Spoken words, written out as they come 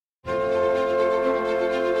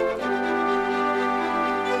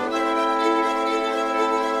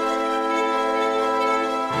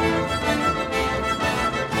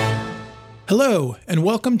Hello, and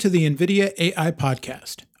welcome to the NVIDIA AI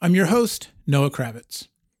Podcast. I'm your host, Noah Kravitz.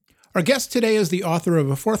 Our guest today is the author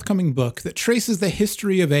of a forthcoming book that traces the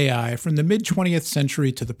history of AI from the mid-20th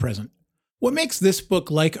century to the present. What makes this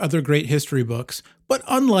book like other great history books, but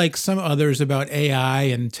unlike some others about AI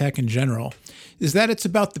and tech in general, is that it's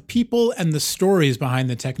about the people and the stories behind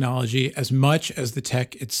the technology as much as the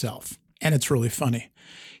tech itself. And it's really funny.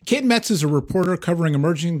 Cade Metz is a reporter covering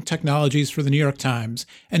emerging technologies for the New York Times,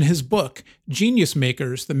 and his book, Genius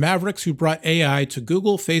Makers, The Mavericks Who Brought AI to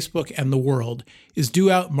Google, Facebook, and the World, is due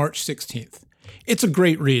out March 16th. It's a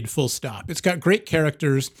great read, full stop. It's got great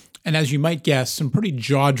characters, and as you might guess, some pretty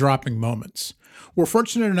jaw-dropping moments. We're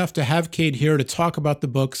fortunate enough to have Cade here to talk about the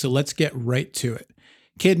book, so let's get right to it.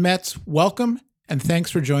 Cade Metz, welcome, and thanks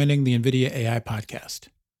for joining the NVIDIA AI Podcast.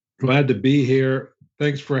 Glad to be here.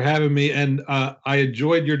 Thanks for having me. And I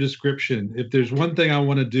enjoyed your description. If there's one thing I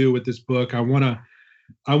want to do with this book, I want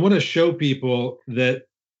to show people that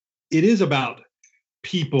it is about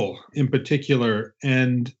people in particular,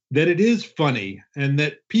 and that it is funny, and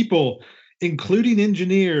that people, including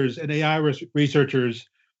engineers and AI researchers,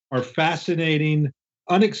 are fascinating,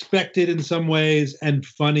 unexpected in some ways, and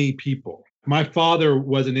funny people. My father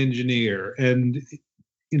was an engineer, and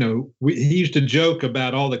he used to joke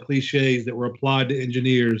about all the cliches that were applied to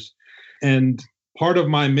engineers. And part of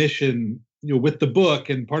my mission, with the book,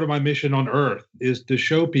 and part of my mission on Earth is to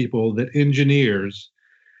show people that engineers,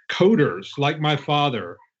 coders like my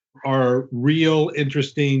father, are real,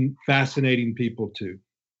 interesting, fascinating people too.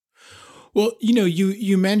 Well,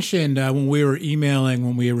 you mentioned when we were emailing,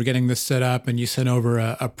 when we were getting this set up, and you sent over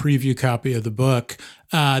a preview copy of the book,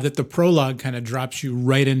 that the prologue kind of drops you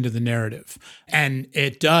right into the narrative. And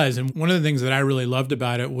it does. And one of the things that I really loved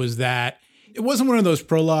about it was that it wasn't one of those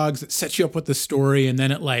prologues that sets you up with the story and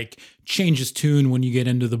then it changes tune when you get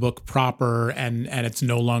into the book proper and it's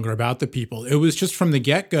no longer about the people. It was just from the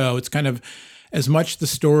get-go, it's kind of as much the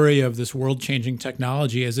story of this world-changing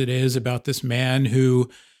technology as it is about this man who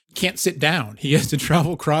can't sit down. He has to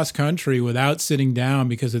travel cross country without sitting down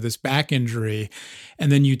because of this back injury.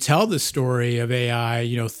 And then you tell the story of AI,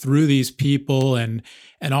 through these people and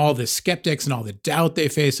all the skeptics and all the doubt they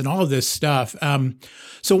face and all of this stuff.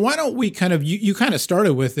 So why don't we you kind of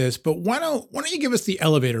started with this, but why don't you give us the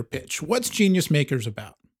elevator pitch? What's Genius Makers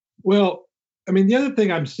about? Well, the other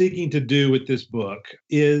thing I'm seeking to do with this book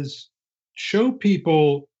is show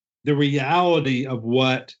people the reality of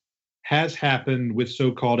what has happened with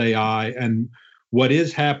so-called AI and what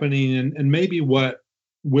is happening and maybe what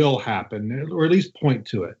will happen, or at least point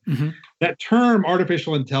to it. Mm-hmm. That term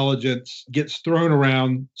artificial intelligence gets thrown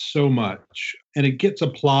around so much, and it gets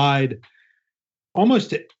applied almost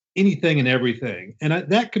to anything and everything. And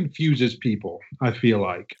that confuses people, I feel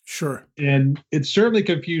like. Sure. And it certainly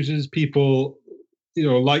confuses people,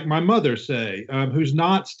 like my mother, say, who's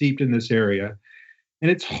not steeped in this area.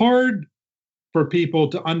 And it's hard for people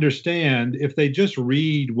to understand, if they just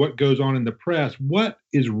read what goes on in the press, what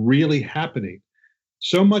is really happening.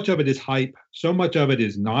 So much of it is hype. So much of it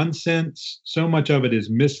is nonsense. So much of it is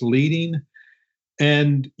misleading.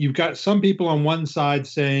 And you've got some people on one side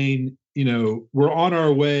saying, we're on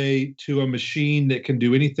our way to a machine that can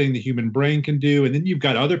do anything the human brain can do. And then you've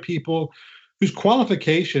got other people whose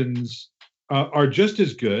qualifications are just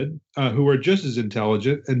as good, who are just as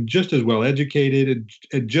intelligent and just as well educated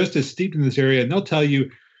and just as steeped in this area. And they'll tell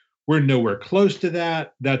you, we're nowhere close to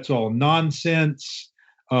that. That's all nonsense.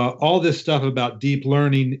 All this stuff about deep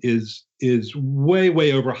learning is way,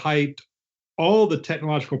 way overhyped. All the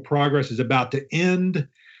technological progress is about to end.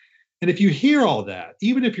 And if you hear all that,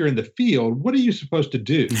 even if you're in the field, what are you supposed to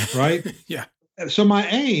do, right? Yeah. So my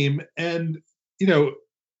aim, and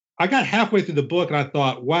I got halfway through the book and I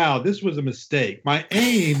thought, wow, this was a mistake. My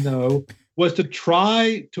aim, though, was to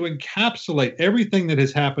try to encapsulate everything that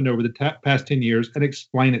has happened over the past 10 years and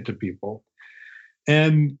explain it to people.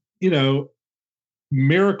 And,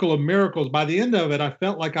 miracle of miracles, by the end of it, I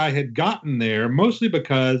felt like I had gotten there, mostly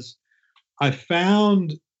because I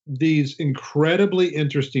found these incredibly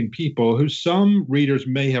interesting people who some readers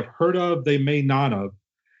may have heard of, they may not have,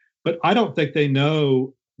 but I don't think they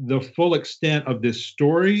know the full extent of this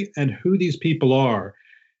story and who these people are.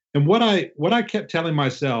 And what I kept telling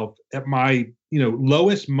myself at my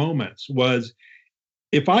lowest moments was,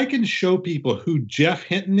 if I can show people who Jeff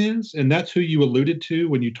Hinton is, and that's who you alluded to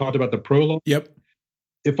when you talked about the prologue. Yep.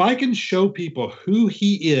 If I can show people who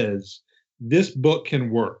he is, this book can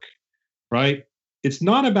work, right? It's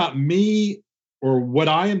not about me or what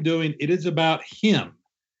I am doing. It is about him.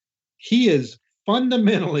 He is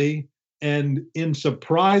fundamentally and in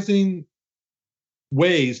surprising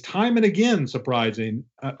ways, time and again surprising,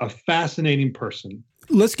 a fascinating person.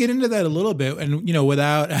 Let's get into that a little bit. And,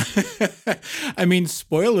 without, I mean,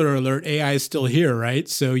 spoiler alert, AI is still here, right?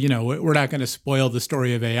 So, we're not going to spoil the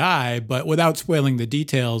story of AI, but without spoiling the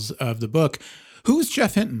details of the book, who's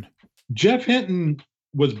Geoff Hinton? Geoff Hinton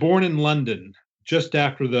was born in London just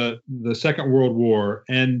after the Second World War.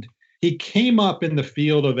 And he came up in the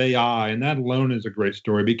field of AI, and that alone is a great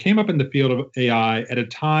story. But he came up in the field of AI at a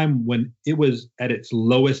time when it was at its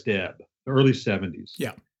lowest ebb, the early 70s.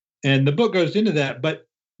 Yeah. And the book goes into that, but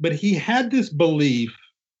he had this belief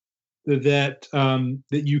that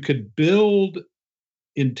that you could build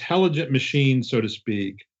intelligent machines, so to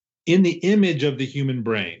speak, in the image of the human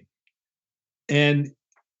brain. And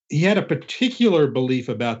he had a particular belief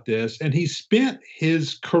about this, and he spent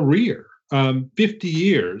his career, 50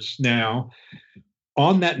 years now,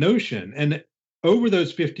 on that notion. And over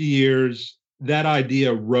those 50 years, that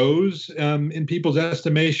idea rose in people's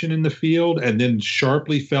estimation in the field, and then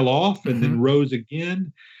sharply fell off, and then rose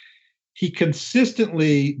again. He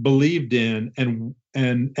consistently believed in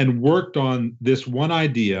and worked on this one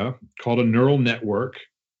idea called a neural network.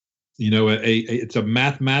 It's a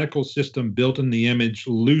mathematical system built in the image,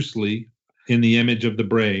 loosely in the image of the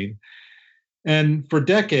brain. And for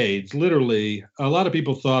decades, literally, a lot of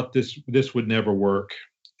people thought this would never work.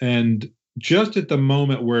 And just at the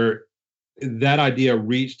moment where that idea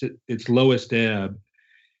reached its lowest ebb,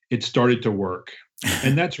 it started to work.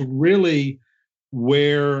 And that's really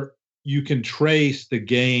where you can trace the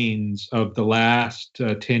gains of the last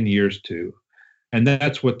 10 years to. And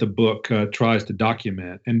that's what the book tries to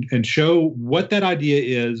document and show what that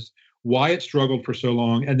idea is, why it struggled for so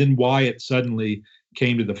long, and then why it suddenly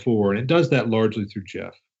came to the fore. And it does that largely through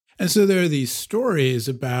Geoff. And so there are these stories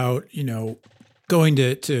about, going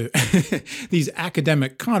to these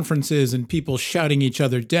academic conferences and people shouting each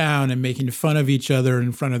other down and making fun of each other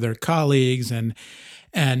in front of their colleagues. And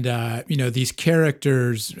these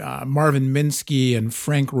characters, Marvin Minsky and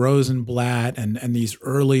Frank Rosenblatt, and these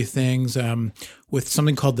early things with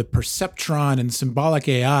something called the perceptron and symbolic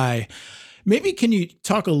AI. Maybe can you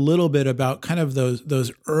talk a little bit about kind of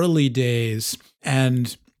those early days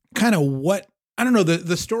and kind of what, I don't know,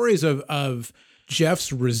 the stories of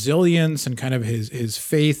Geoff's resilience and kind of his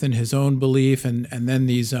faith and his own belief, and then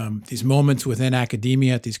these moments within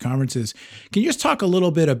academia at these conferences. Can you just talk a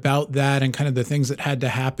little bit about that and kind of the things that had to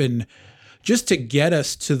happen just to get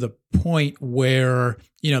us to the point where,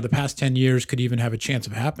 the past 10 years could even have a chance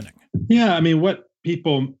of happening? Yeah, I mean, what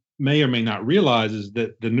people may or may not realize is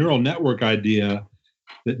that the neural network idea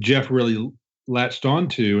that Geoff really latched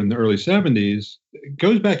onto in the early 70s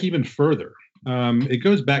goes back even further. It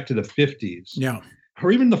goes back to the 50s,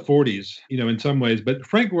 or even the 40s, in some ways. But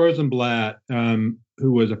Frank Rosenblatt,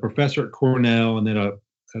 who was a professor at Cornell and then at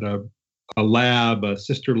a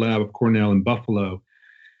sister lab of Cornell in Buffalo,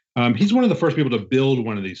 he's one of the first people to build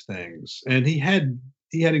one of these things, and he had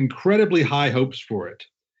incredibly high hopes for it.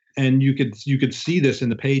 And you could see this in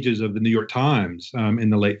the pages of the New York Times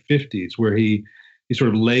in the late 50s, where he sort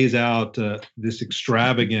of lays out this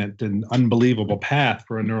extravagant and unbelievable path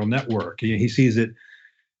for a neural network. He sees it,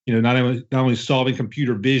 not only solving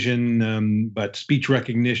computer vision, but speech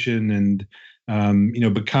recognition,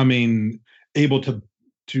 and becoming able to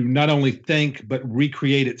not only think but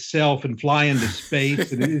recreate itself and fly into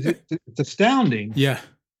space. And it's astounding. Yeah.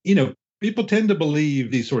 People tend to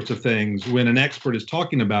believe these sorts of things when an expert is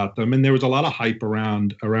talking about them, and there was a lot of hype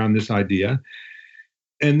around this idea.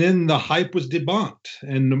 And then the hype was debunked.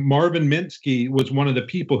 And Marvin Minsky was one of the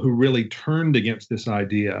people who really turned against this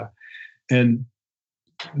idea. And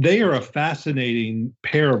they are a fascinating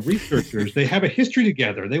pair of researchers. They have a history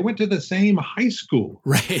together. They went to the same high school.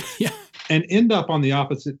 Right. Yeah. And end up on the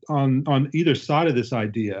opposite, on either side of this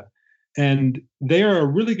idea. And they are a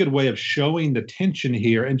really good way of showing the tension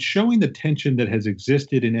here, and showing the tension that has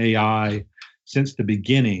existed in AI since the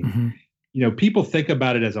beginning. Mm-hmm. People think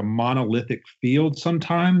about it as a monolithic field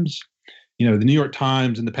sometimes. The New York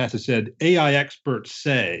Times in the past has said AI experts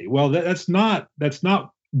say. Well, that's not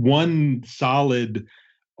one solid,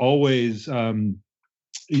 always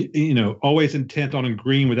always intent on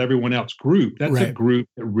agreeing with everyone else group. That's right. A group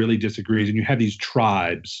that really disagrees, and you have these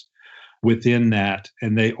tribes within that,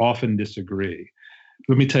 and they often disagree.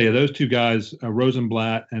 Let me tell you, those two guys,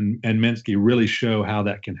 Rosenblatt and Minsky, really show how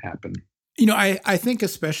that can happen. I think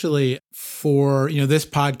especially for, this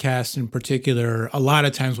podcast in particular, a lot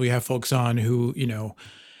of times we have folks on who,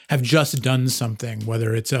 have just done something,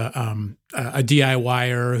 whether it's a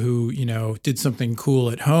DIYer who, did something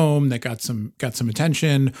cool at home that got some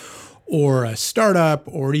attention, or a startup,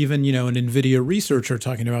 or even, an NVIDIA researcher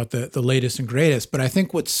talking about the latest and greatest. But I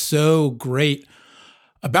think what's so great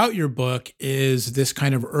about your book is this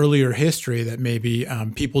kind of earlier history that maybe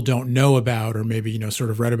people don't know about, or maybe, sort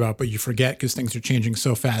of read about, but you forget because things are changing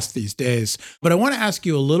so fast these days. But I want to ask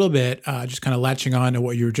you a little bit, just kind of latching on to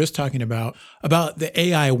what you were just talking about the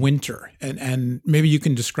AI winter. And maybe you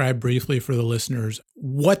can describe briefly for the listeners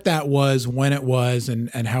what that was, when it was,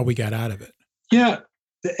 and how we got out of it. Yeah,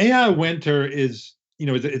 the AI winter is,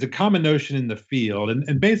 it's a common notion in the field.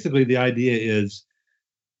 And basically the idea is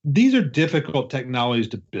these are difficult technologies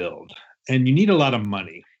to build, and you need a lot of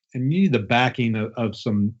money, and you need the backing of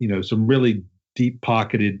some, some really deep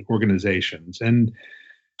pocketed organizations. And,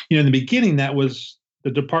 in the beginning, that was the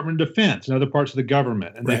Department of Defense and other parts of the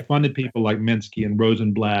government. And they funded people like Minsky and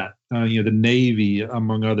Rosenblatt, the Navy,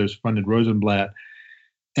 among others, funded Rosenblatt.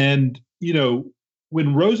 And,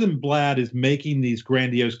 when Rosenblatt is making these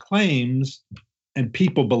grandiose claims and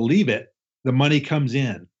people believe it, the money comes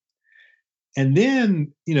in. And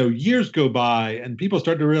then, years go by and people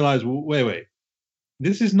start to realize, well, wait,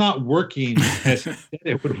 this is not working as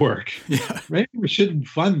it would work. Yeah. Maybe we shouldn't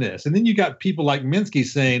fund this. And then you got people like Minsky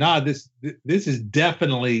saying, this is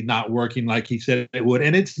definitely not working like he said it would,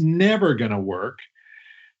 and it's never going to work.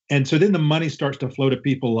 And so then the money starts to flow to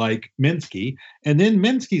people like Minsky, and then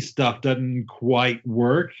Minsky's stuff doesn't quite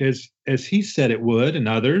work as he said it would, and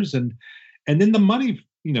others, and then the money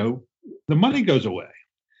goes away.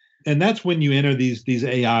 And that's when you enter these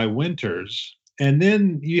AI winters. And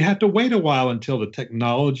then you have to wait a while until the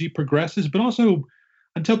technology progresses, but also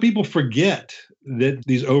until people forget that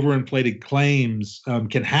these overinflated claims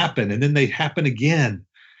can happen. And then they happen again,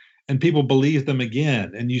 and people believe them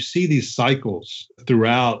again. And you see these cycles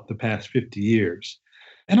throughout the past 50 years.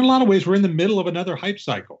 And in a lot of ways, we're in the middle of another hype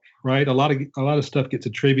cycle, right? A lot of stuff gets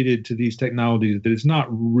attributed to these technologies that is not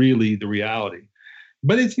really the reality.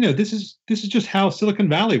 But it's, this is just how Silicon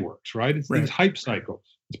Valley works, right? It's these hype cycles.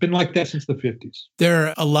 It's been like that since the 50s. There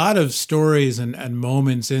are a lot of stories and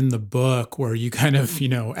moments in the book where you kind of,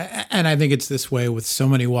 and I think it's this way with so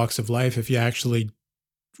many walks of life. If you actually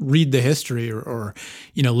read the history or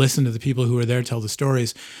listen to the people who are there tell the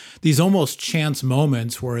stories, these almost chance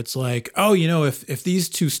moments where it's like, oh, if these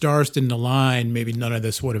two stars didn't align, maybe none of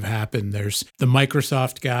this would have happened. There's the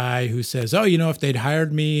Microsoft guy who says, oh, if they'd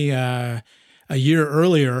hired me a year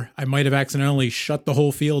earlier, I might have accidentally shut the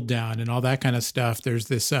whole field down and all that kind of stuff. There's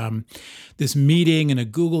this this meeting in a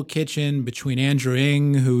Google kitchen between Andrew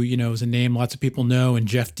Ng, who, is a name lots of people know, and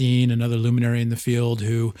Jeff Dean, another luminary in the field,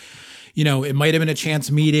 who, it might have been a chance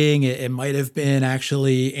meeting. It might have been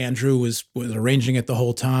actually Andrew was arranging it the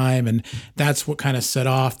whole time. And that's what kind of set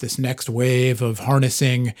off this next wave of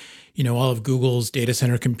harnessing, all of Google's data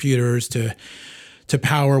center computers to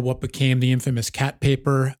power what became the infamous cat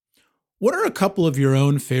paper. What are a couple of your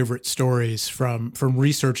own favorite stories from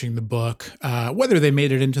researching the book, whether they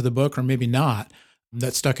made it into the book or maybe not,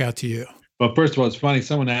 that stuck out to you? Well, first of all, it's funny.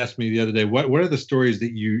 Someone asked me the other day, what are the stories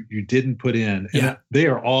that you didn't put in? And they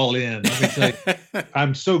are all in. Let me tell you,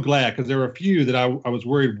 I'm so glad, because there were a few that I was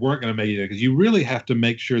worried weren't going to make it, because you really have to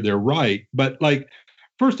make sure they're right. But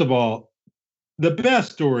first of all, the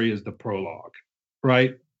best story is the prologue,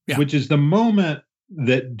 right? Yeah. Which is the moment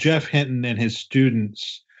that Jeff Hinton and his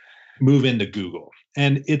students move into Google.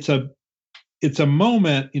 And it's a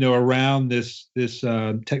moment, around this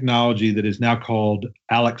technology that is now called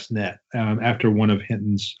AlexNet, after one of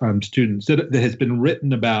Hinton's students, that has been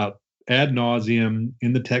written about ad nauseum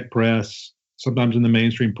in the tech press, sometimes in the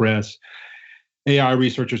mainstream press. AI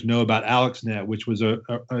researchers know about AlexNet, which was a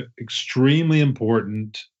extremely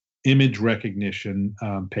important image recognition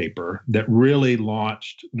paper that really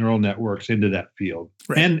launched neural networks into that field,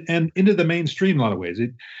 right, and into the mainstream in a lot of ways.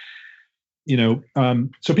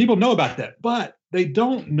 So people know about that, but they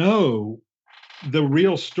don't know the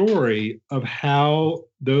real story of how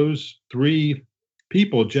those three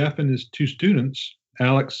people, Jeff and his two students,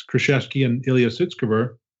 Alex Krzyzewski and Ilya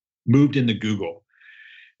Sutskever, moved into Google.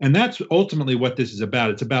 And that's ultimately what this is about.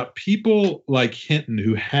 It's about people like Hinton,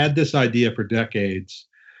 who had this idea for decades,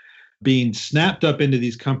 being snapped up into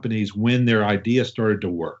these companies when their idea started to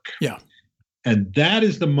work. Yeah. And that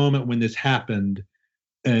is the moment when this happened.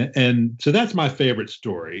 And so that's my favorite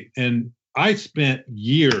story. And I spent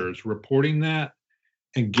years reporting that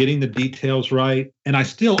and getting the details right. And I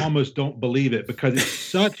still almost don't believe it, because it's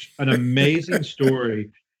such an amazing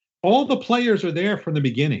story. All the players are there from the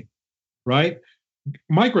beginning, right?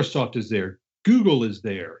 Microsoft is there. Google is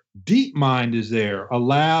there. DeepMind is there, a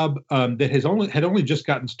lab that had only just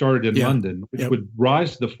gotten started in London, which would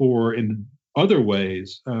rise to the fore in other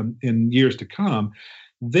ways in years to come.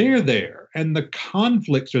 They're there, and the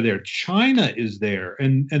conflicts are there. China is there,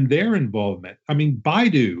 and their involvement. I mean,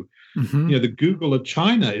 Baidu, Hmm. The Google of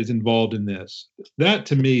China is involved in this. That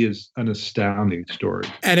to me is an astounding story.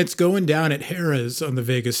 And it's going down at Harrah's on the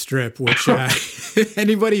Vegas Strip, which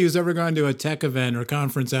anybody who's ever gone to a tech event or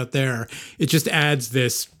conference out there, it just adds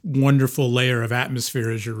this wonderful layer of atmosphere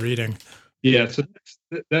as you're reading. Yeah, so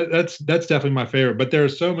that's definitely my favorite. But there are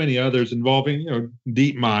so many others involving,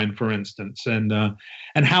 DeepMind, for instance, and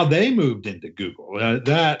how they moved into Google.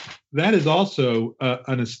 That is also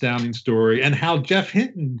an astounding story, and how Jeff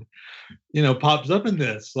Hinton, pops up in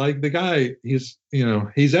this. Like the guy, he's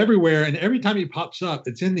everywhere, and every time he pops up,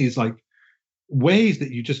 it's in these like ways that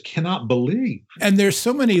you just cannot believe. And there's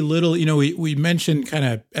so many little, we mentioned kind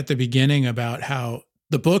of at the beginning about how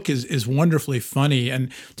the book is wonderfully funny,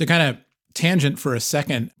 and to kind of tangent for a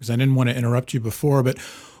second, because I didn't want to interrupt you before, but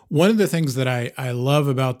one of the things that I love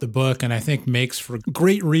about the book, and I think makes for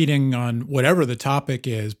great reading on whatever the topic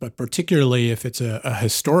is, but particularly if it's a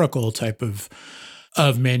historical type of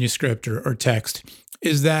manuscript or text,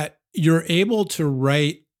 is that you're able to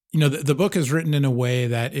write, the book is written in a way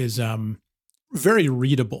that is very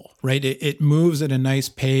readable, right? It moves at a nice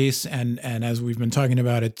pace. And as we've been talking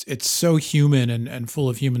about, it's so human and full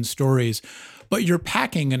of human stories, but you're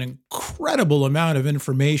packing an incredible amount of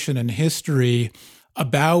information and history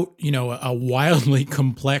about, a wildly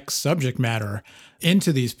complex subject matter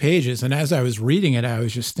into these pages. And as I was reading it, I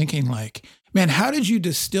was just thinking like, man, how did you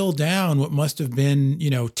distill down what must have been,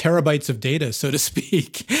 terabytes of data, so to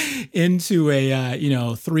speak, into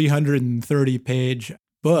a, 330 page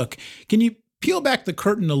book? Can you peel back the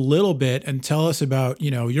curtain a little bit and tell us about,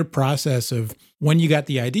 your process of when you got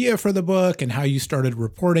the idea for the book and how you started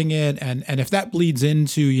reporting it, and if that bleeds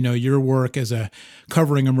into, your work as a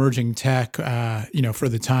covering emerging tech, for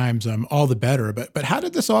the Times, all the better. But how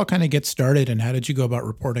did this all kind of get started, and how did you go about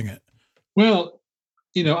reporting it? Well,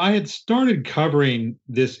 I had started covering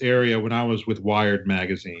this area when I was with Wired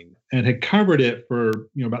magazine, and had covered it for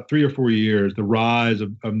about 3 or 4 years, the rise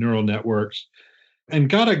of neural networks, and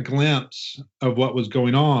got a glimpse of what was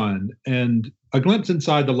going on, and a glimpse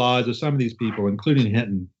inside the lives of some of these people, including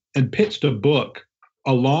Hinton, and pitched a book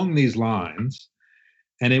along these lines.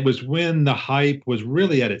 And it was when the hype was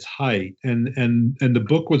really at its height, and the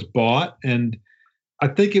book was bought, and I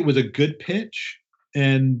think it was a good pitch,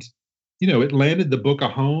 and it landed the book a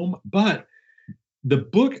home. But the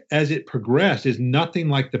book, as it progressed, is nothing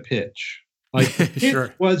like the pitch. Like the pitch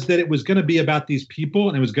Sure. was that it was going to be about these people,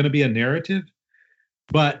 and it was going to be a narrative.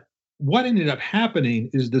 But what ended up happening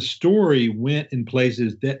is the story went in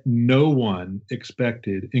places that no one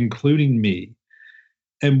expected, including me.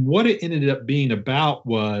 And what it ended up being about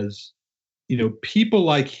was, people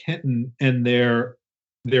like Hinton and their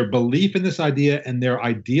belief in this idea and their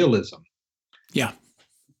idealism. Yeah.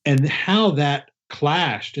 And how that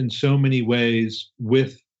clashed in so many ways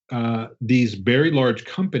with these very large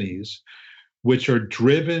companies, which are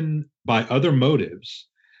driven by other motives.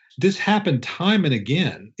 This happened time and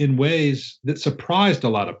again in ways that surprised a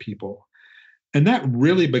lot of people. And that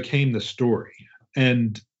really became the story.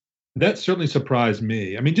 And that certainly surprised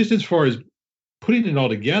me. I mean, just as far as putting it all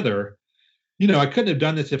together, I couldn't have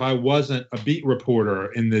done this if I wasn't a beat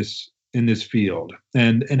reporter in this field,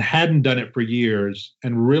 and hadn't done it for years,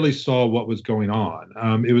 and really saw what was going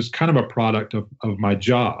on. It was kind of a product of my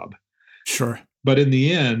job. Sure. But in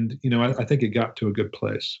the end, I think it got to a good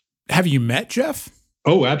place. Have you met Jeff?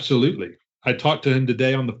 Oh, absolutely. I talked to him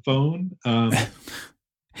today on the phone.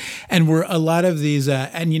 And were a lot of these,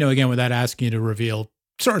 and again, without asking you to reveal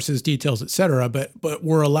sources, details, et cetera, but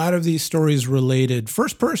were a lot of these stories related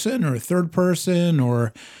first person or third person,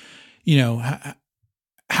 or,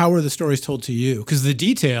 how were the stories told to you? Because the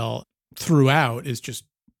detail throughout is just,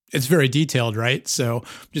 it's very detailed, right? So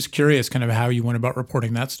I'm just curious kind of how you went about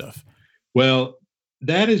reporting that stuff. Well,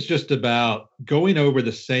 that is just about going over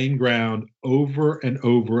the same ground over and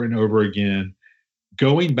over and over again,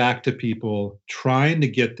 going back to people, trying to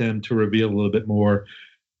get them to reveal a little bit more,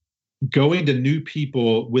 going to new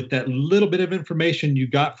people with that little bit of information you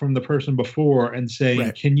got from the person before and saying,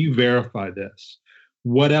 right, can you verify this?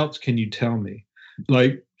 What else can you tell me?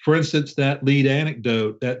 Like, for instance, that lead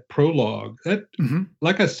anecdote, that prologue, that,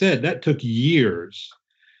 like I said, that took years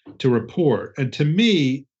to report. And to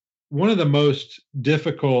me, one of the most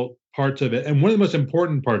difficult parts of it, and one of the most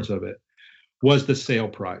important parts of it, was the sale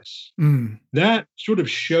price. That sort of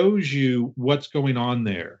shows you what's going on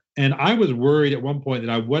there. And I was worried at one point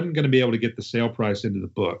that I wasn't going to be able to get the sale price into the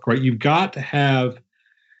book, right? You've got to have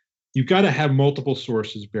multiple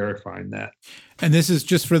sources verifying that. And this is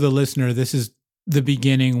just for the listener, this is the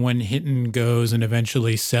beginning when Hinton goes and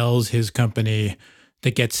eventually sells his company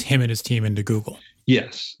that gets him and his team into Google.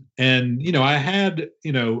 Yes. And, I had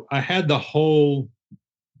the whole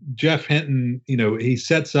Jeff Hinton, he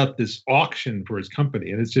sets up this auction for his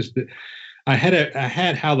company, and it's just that I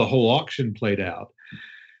had how the whole auction played out,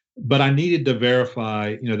 but I needed to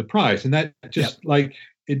verify, the price, and that just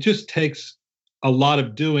it just takes a lot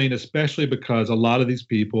of doing, especially because a lot of these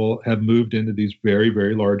people have moved into these very,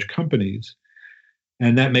 very large companies,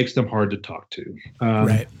 and that makes them hard to talk to.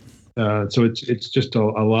 Right. So it's just a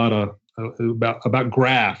lot of about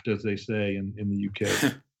graft, as they say in the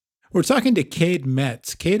UK. We're talking to Cade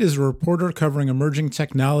Metz. Cade is a reporter covering emerging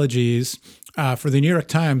technologies for the New York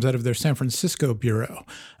Times out of their San Francisco bureau.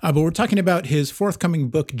 But we're talking about his forthcoming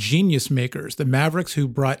book, Genius Makers, the Mavericks Who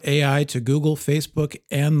Brought AI to Google, Facebook,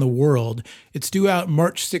 and the World. It's due out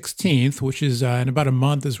March 16th, which is in about a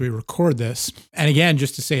month as we record this. And again,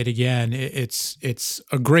 just to say it again, it's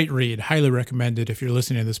a great read, highly recommended if you're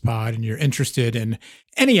listening to this pod and you're interested in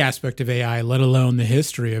any aspect of AI, let alone the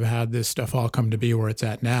history of how this stuff all come to be where it's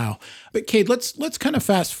at now. But Cade, let's kind of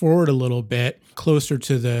fast forward a little bit closer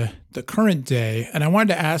to the current day. And I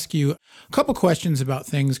wanted to ask you a couple questions about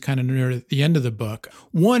things kind of near the end of the book.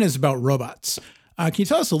 One is about robots. Can you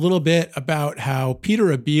tell us a little bit about how Peter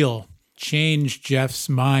Abeel changed Jeff's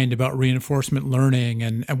mind about reinforcement learning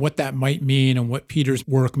and what that might mean and what Peter's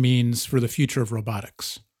work means for the future of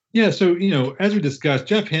robotics? Yeah, so, as we discussed,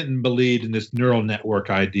 Jeff Hinton believed in this neural network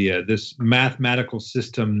idea, this mathematical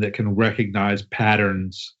system that can recognize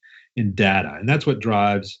patterns in data. And that's what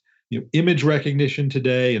drives image recognition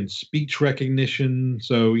today and speech recognition.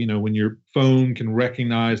 So, when your phone can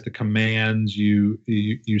recognize the commands, you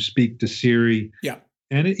speak to Siri. Yeah.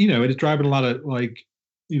 And it is driving a lot of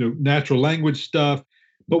natural language stuff.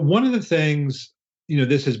 But one of the things,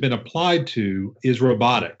 this has been applied to is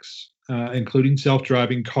robotics. Including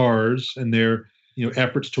self-driving cars and their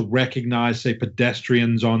efforts to recognize, say,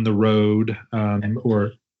 pedestrians on the road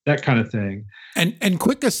or that kind of thing. And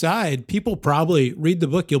quick aside, people probably read the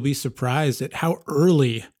book. You'll be surprised at how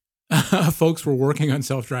early folks were working on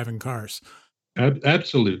self-driving cars.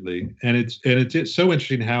 Absolutely, and it's so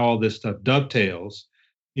interesting how all this stuff dovetails.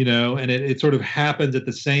 And it sort of happens at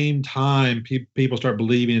the same time people start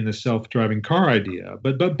believing in the self-driving car idea.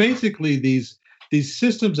 But basically these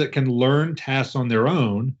systems that can learn tasks on their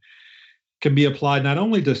own can be applied not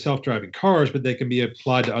only to self-driving cars, but they can be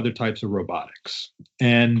applied to other types of robotics.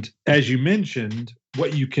 And as you mentioned,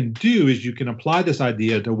 what you can do is you can apply this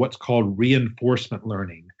idea to what's called reinforcement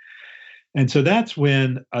learning. And so that's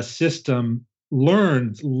when a system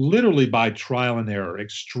learns literally by trial and error,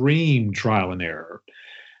 extreme trial and error.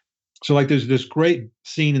 So there's this great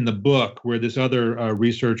scene in the book where this other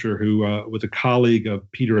researcher who was a colleague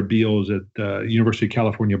of Peter Abeel's at the University of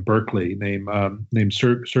California, Berkeley, named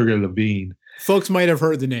Sergey Levine. Folks might have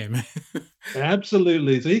heard the name.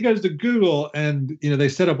 Absolutely. So he goes to Google and, they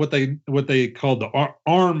set up what they call the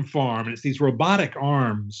arm farm. And it's these robotic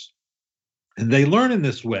arms and they learn in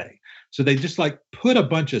this way. So they just put a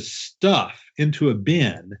bunch of stuff into a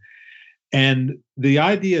bin. And the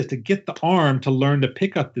idea is to get the arm to learn to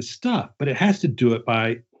pick up this stuff, but it has to do it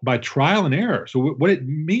by trial and error. So what it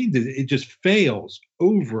means is it just fails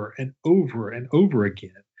over and over and over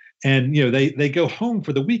again. And they go home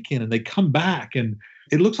for the weekend and they come back and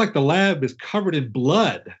it looks like the lab is covered in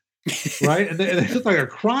blood, right? and it's just like a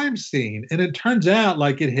crime scene. And it turns out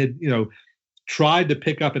it had tried to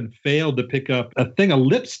pick up and failed to pick up a thing of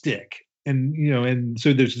lipstick, and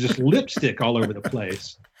so there's just lipstick all over the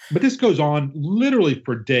place. But this goes on literally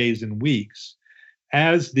for days and weeks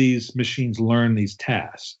as these machines learn these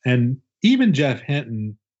tasks. And even Jeff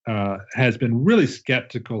Hinton has been really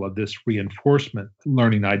skeptical of this reinforcement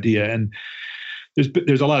learning idea. And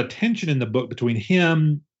there's a lot of tension in the book between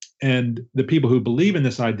him and the people who believe in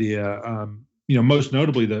this idea. Most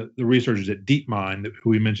notably the researchers at DeepMind, who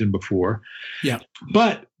we mentioned before. Yeah.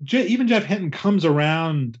 But even Jeff Hinton comes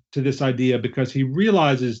around to this idea because he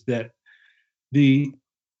realizes that the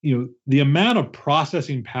amount of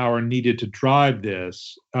processing power needed to drive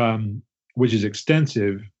this, which is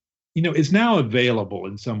extensive, is now available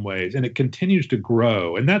in some ways, and it continues to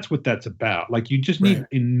grow. And that's what that's about. You just need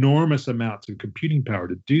enormous amounts of computing power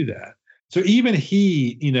to do that. So even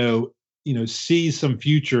he, sees some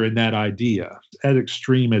future in that idea, as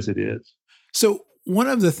extreme as it is. So one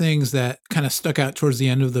of the things that kind of stuck out towards the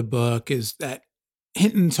end of the book is that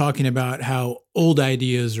Hinton talking about how old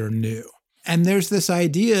ideas are new. And there's this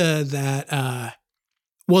idea that,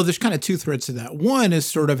 there's kind of two threads to that. One is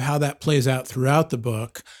sort of how that plays out throughout the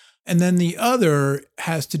book. And then the other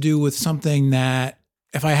has to do with something that,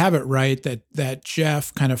 if I have it right, that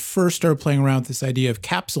Jeff kind of first started playing around with this idea of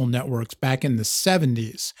capsule networks back in the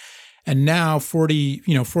 70s. And now 40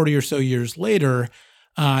 or so years later,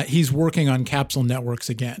 he's working on capsule networks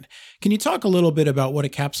again. Can you talk a little bit about what a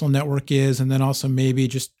capsule network is, and then also maybe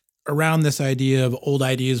just around this idea of old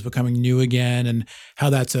ideas becoming new again and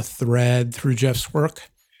how that's a thread through Jeff's work?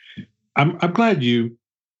 I'm glad you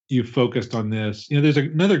focused on this. There's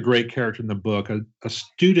another great character in the book,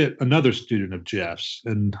 another student of Jeff's,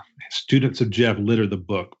 and students of Jeff litter the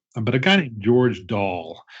book, but a guy named George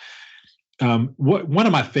Dahl. One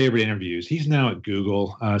of my favorite interviews. He's now at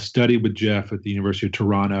Google, studied with Jeff at the University of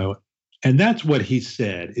Toronto, and that's what he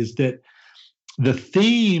said, is that the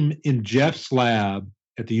theme in Jeff's lab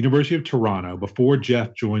at the University of Toronto before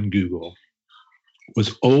Jeff joined Google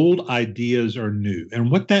was old ideas are new.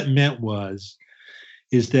 And what that meant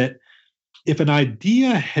is that if an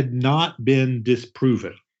idea had not been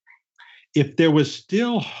disproven, if there was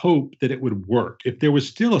still hope that it would work, if there was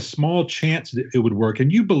still a small chance that it would work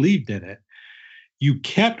and you believed in it, you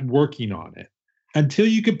kept working on it until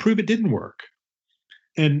you could prove it didn't work.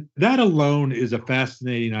 And that alone is a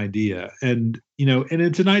fascinating idea. And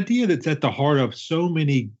it's an idea that's at the heart of so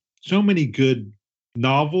many good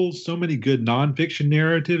novels, so many good nonfiction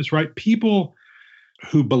narratives, right? People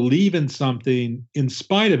who believe in something in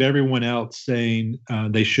spite of everyone else saying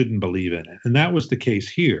they shouldn't believe in it. And that was the case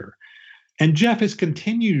here. And Jeff has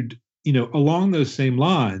continued, along those same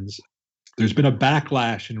lines. There's been a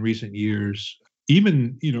backlash in recent years,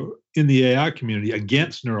 even, in the AI community,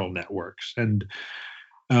 against neural networks and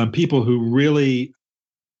people who really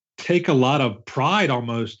take a lot of pride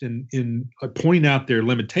almost in pointing out their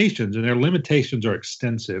limitations, and their limitations are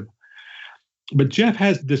extensive. But Jeff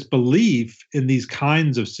has this belief in these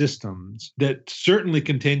kinds of systems that certainly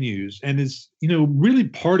continues and is, really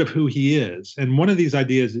part of who he is. And one of these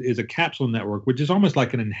ideas is a capsule network, which is almost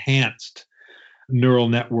like an enhanced neural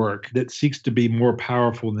network that seeks to be more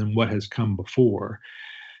powerful than what has come before.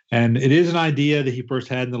 And it is an idea that he first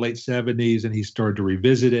had in the late 70s, and he started to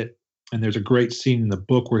revisit it. And there's a great scene in the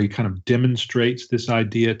book where he kind of demonstrates this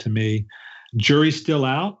idea to me. Jury's still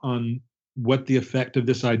out on what the effect of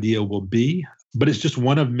this idea will be, but it's just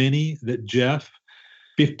one of many that Jeff,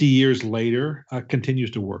 50 years later,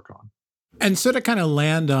 continues to work on. And so to kind of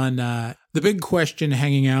land on the big question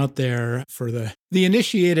hanging out there for the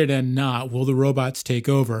initiated and not, will the robots take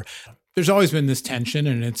over? There's always been this tension,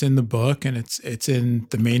 and it's in the book, and it's in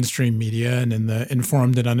the mainstream media and in the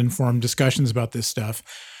informed and uninformed discussions about this stuff,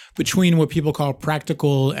 between what people call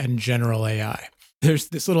practical and general AI. There's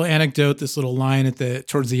this little anecdote, this little line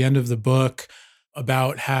towards the end of the book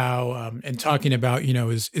about how, and talking about,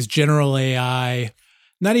 is general AI,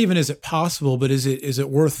 not even is it possible, but is it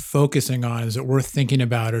worth focusing on? Is it worth thinking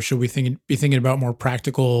about? Or should we be thinking about more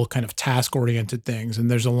practical kind of task-oriented things?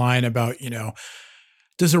 And there's a line about,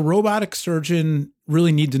 does a robotic surgeon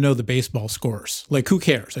really need to know the baseball scores? Like, who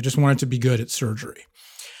cares? I just want it to be good at surgery.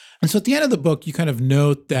 And so at the end of the book, you kind of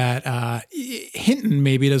note that Hinton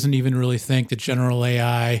maybe doesn't even really think that general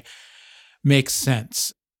AI makes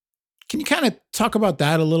sense. Can you kind of talk about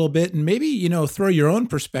that a little bit and maybe, throw your own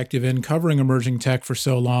perspective in covering emerging tech for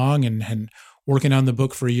so long and working on the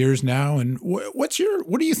book for years now? And what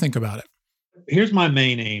do you think about it? Here's my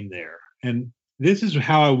main aim there. And this is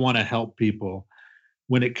how I want to help people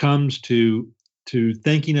when it comes to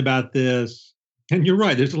thinking about this. And you're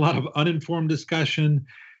right, there's a lot of uninformed discussion,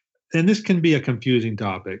 and this can be a confusing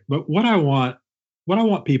topic. But what I want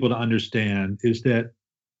people to understand is that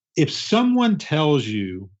if someone tells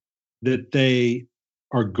you that they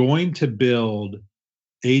are going to build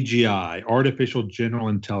AGI, artificial general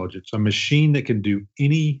intelligence, a machine that can do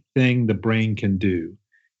anything the brain can do,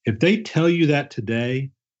 if they tell you that today,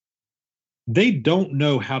 they don't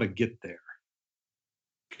know how to get there.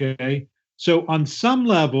 Okay? So on some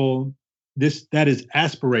level, that is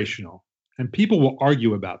aspirational, and people will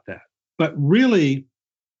argue about that. But really,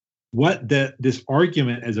 what this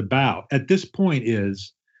argument is about at this point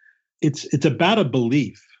is it's about a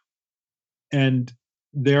belief. And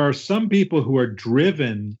there are some people who are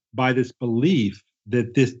driven by this belief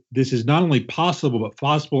that this is not only possible, but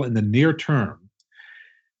possible in the near term.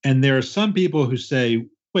 And there are some people who say,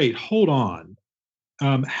 wait, hold on.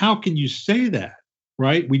 How can you say that,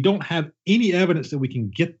 right? We don't have any evidence that we can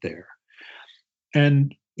get there.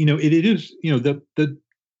 And, it is, the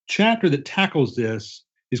chapter that tackles this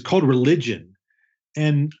is called religion.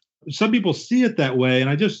 And some people see it that way. And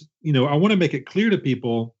I just, I want to make it clear to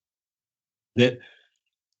people that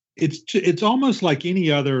it's almost like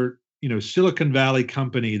any other, Silicon Valley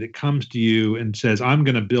company that comes to you and says, I'm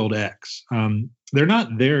going to build X. They're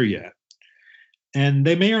not there yet. And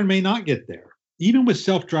they may or may not get there. Even with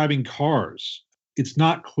self-driving cars, it's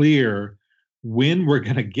not clear when we're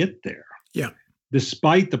going to get there. Yeah.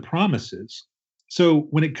 Despite the promises. So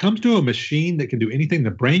when it comes to a machine that can do anything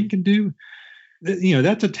the brain can do,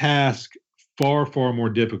 that's a task far, far more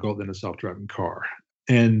difficult than a self-driving car.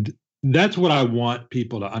 And that's what I want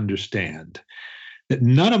people to understand, that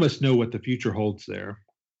none of us know what the future holds there.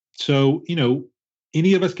 So,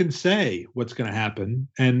 any of us can say what's going to happen,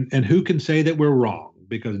 and who can say that we're wrong,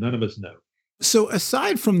 because none of us know. So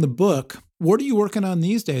aside from the book, what are you working on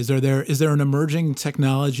these days? Is there an emerging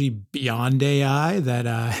technology beyond AI that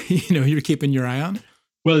you're keeping your eye on?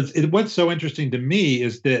 Well, what's so interesting to me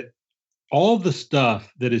is that all the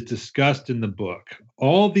stuff that is discussed in the book,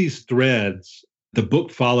 all these threads the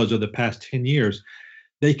book follows over the past 10 years,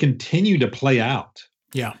 they continue to play out.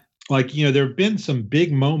 Yeah. Like, there have been some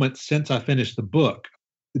big moments since I finished the book.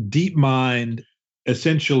 DeepMind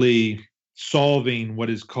essentially solving what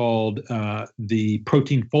is called the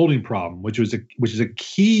protein folding problem, which is a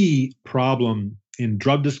key problem in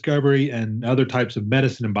drug discovery and other types of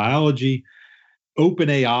medicine and biology.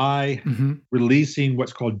 OpenAI releasing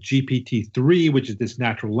what's called GPT-3, which is this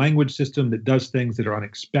natural language system that does things that are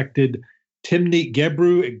unexpected. Timnit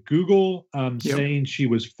Gebru at Google saying she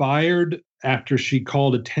was fired after she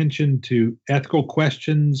called attention to ethical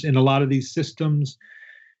questions in a lot of these systems.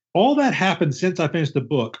 All that happened since I finished the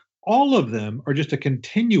book. All of them are just a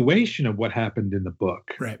continuation of what happened in the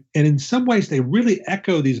book. Right. And in some ways, they really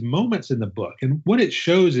echo these moments in the book. And what it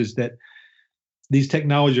shows is that these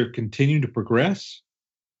technologies are continuing to progress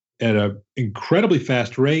at an incredibly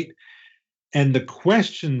fast rate. And the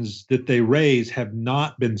questions that they raise have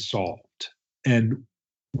not been solved. And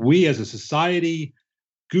we as a society,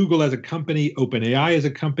 Google as a company, OpenAI as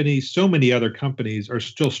a company, so many other companies are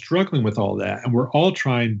still struggling with all that. And we're all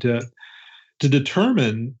trying to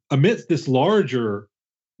determine, amidst this larger,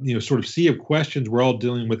 sort of sea of questions we're all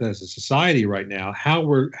dealing with as a society right now, how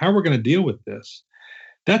we're going to deal with this.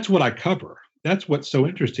 That's what I cover. That's what's so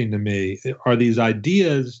interesting to me, are these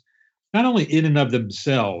ideas, not only in and of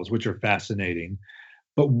themselves, which are fascinating,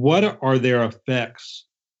 but what are their effects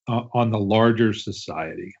on the larger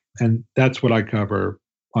society? And that's what I cover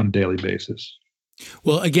on a daily basis.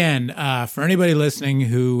 Well, again, for anybody listening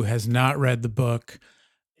who has not read the book,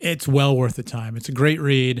 it's well worth the time. It's a great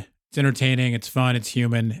read. It's entertaining. It's fun. It's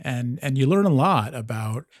human. And you learn a lot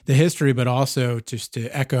about the history, but also, just to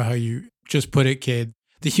echo how you just put it, Cade,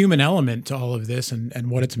 the human element to all of this and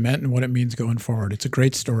what it's meant and what it means going forward. It's a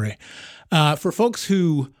great story. For folks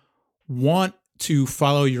who want to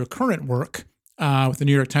follow your current work with the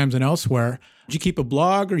New York Times and elsewhere, do you keep a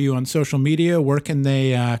blog? Are you on social media? Where can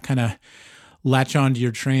they kind of latch onto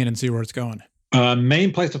your train and see where it's going?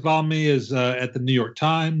 Main place to follow me is at the New York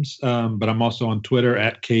Times, but I'm also on Twitter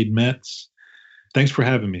at Cade Metz. Thanks for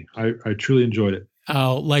having me. I truly enjoyed it.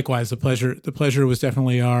 Likewise, the pleasure was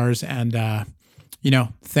definitely ours. And,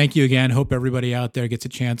 thank you again. Hope everybody out there gets a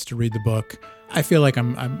chance to read the book. I feel like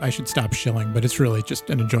I should stop shilling, but it's really just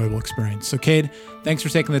an enjoyable experience. So, Cade, thanks for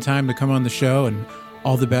taking the time to come on the show, and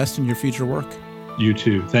all the best in your future work. You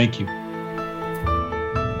too. Thank you.